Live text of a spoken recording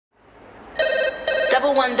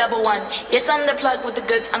Level one, double one. Yes, I'm the plug with the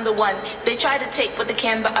goods, I'm the one. They try to take what they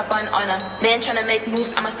can, but I bun on them. Man tryna make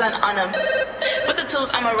moves, I'm a stun on them. With the tools,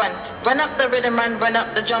 I'ma run. Run up the rhythm, run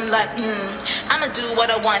up the drum like, I'ma do what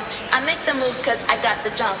I want. I make the moves cause I got the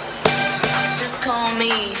jump. Just call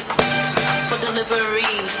me for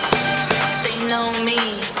delivery. They know me.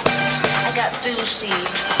 I got sushi.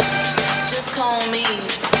 Just call me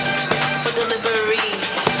for delivery.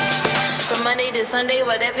 From Monday to Sunday,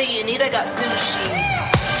 whatever you need, I got sushi.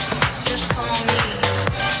 Just call me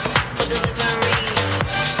for delivery.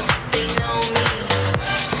 They know me.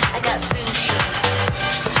 I got sushi.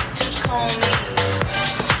 Just call me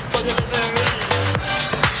for delivery.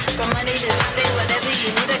 From Monday to Sunday, whatever you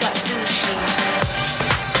need, I got sushi.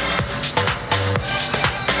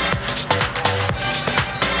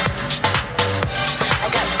 I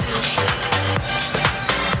got sushi.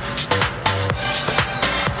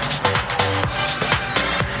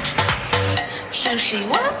 Sushi,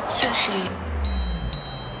 what? Sushi.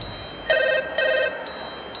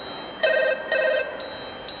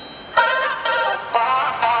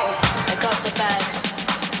 I got the bag,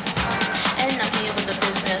 and I'm here with the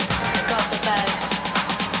business. I got the bag,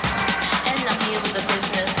 and I'm here with the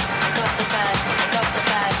business. I got the bag, I got the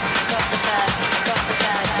bag, I got the bag, I got the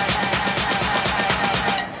bag.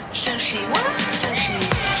 Sushi, what? Sushi.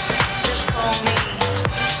 Just call me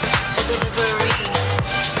for delivery.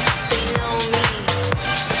 They know me.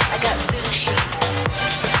 I got sushi.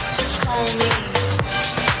 Just call me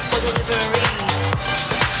for delivery.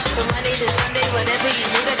 From Monday to Sunday, whatever you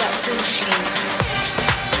need, I got sushi.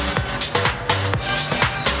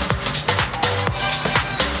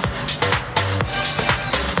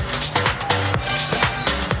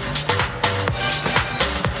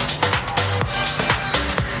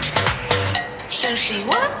 Sushi,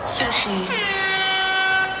 what? Sushi.